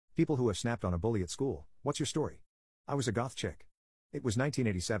People who have snapped on a bully at school, what's your story? I was a goth chick. It was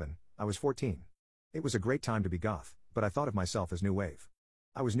 1987, I was 14. It was a great time to be goth, but I thought of myself as new wave.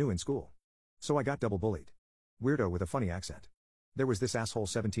 I was new in school. So I got double bullied. Weirdo with a funny accent. There was this asshole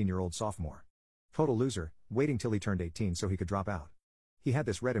 17-year-old sophomore. Total loser, waiting till he turned 18 so he could drop out. He had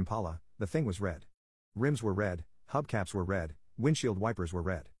this red Impala, the thing was red. Rims were red, hubcaps were red, windshield wipers were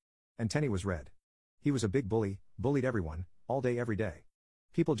red. Antennae was red. He was a big bully, bullied everyone, all day every day.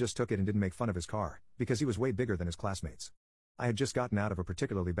 People just took it and didn't make fun of his car, because he was way bigger than his classmates. I had just gotten out of a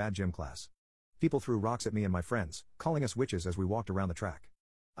particularly bad gym class. People threw rocks at me and my friends, calling us witches as we walked around the track.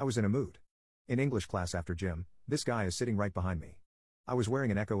 I was in a mood. In English class after gym, this guy is sitting right behind me. I was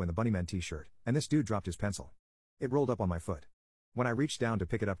wearing an Echo and the Bunnymen t-shirt, and this dude dropped his pencil. It rolled up on my foot. When I reached down to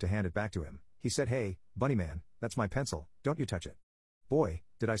pick it up to hand it back to him, he said, "Hey, Bunnyman, that's my pencil, don't you touch it." Boy,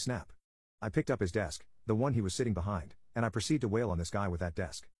 did I snap. I picked up his desk, the one he was sitting behind, and I proceeded to wail on this guy with that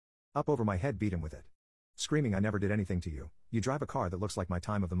desk. Up over my head, beat him with it. Screaming, "I never did anything to you, you drive a car that looks like my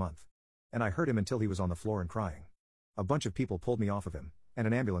time of the month." And I heard him until he was on the floor and crying. A bunch of people pulled me off of him, and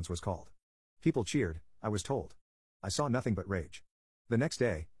an ambulance was called. People cheered, I was told. I saw nothing but rage. The next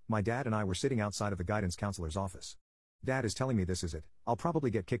day, my dad and I were sitting outside of the guidance counselor's office. Dad is telling me this is it, I'll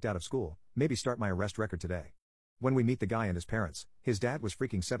probably get kicked out of school, maybe start my arrest record today. When we meet the guy and his parents, his dad was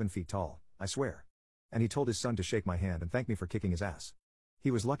freaking 7 feet tall, I swear. And he told his son to shake my hand and thank me for kicking his ass.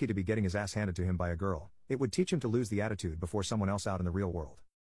 He was lucky to be getting his ass handed to him by a girl, it would teach him to lose the attitude before someone else out in the real world.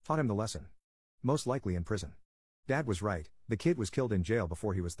 Taught him the lesson. Most likely in prison. Dad was right, the kid was killed in jail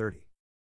before he was 30.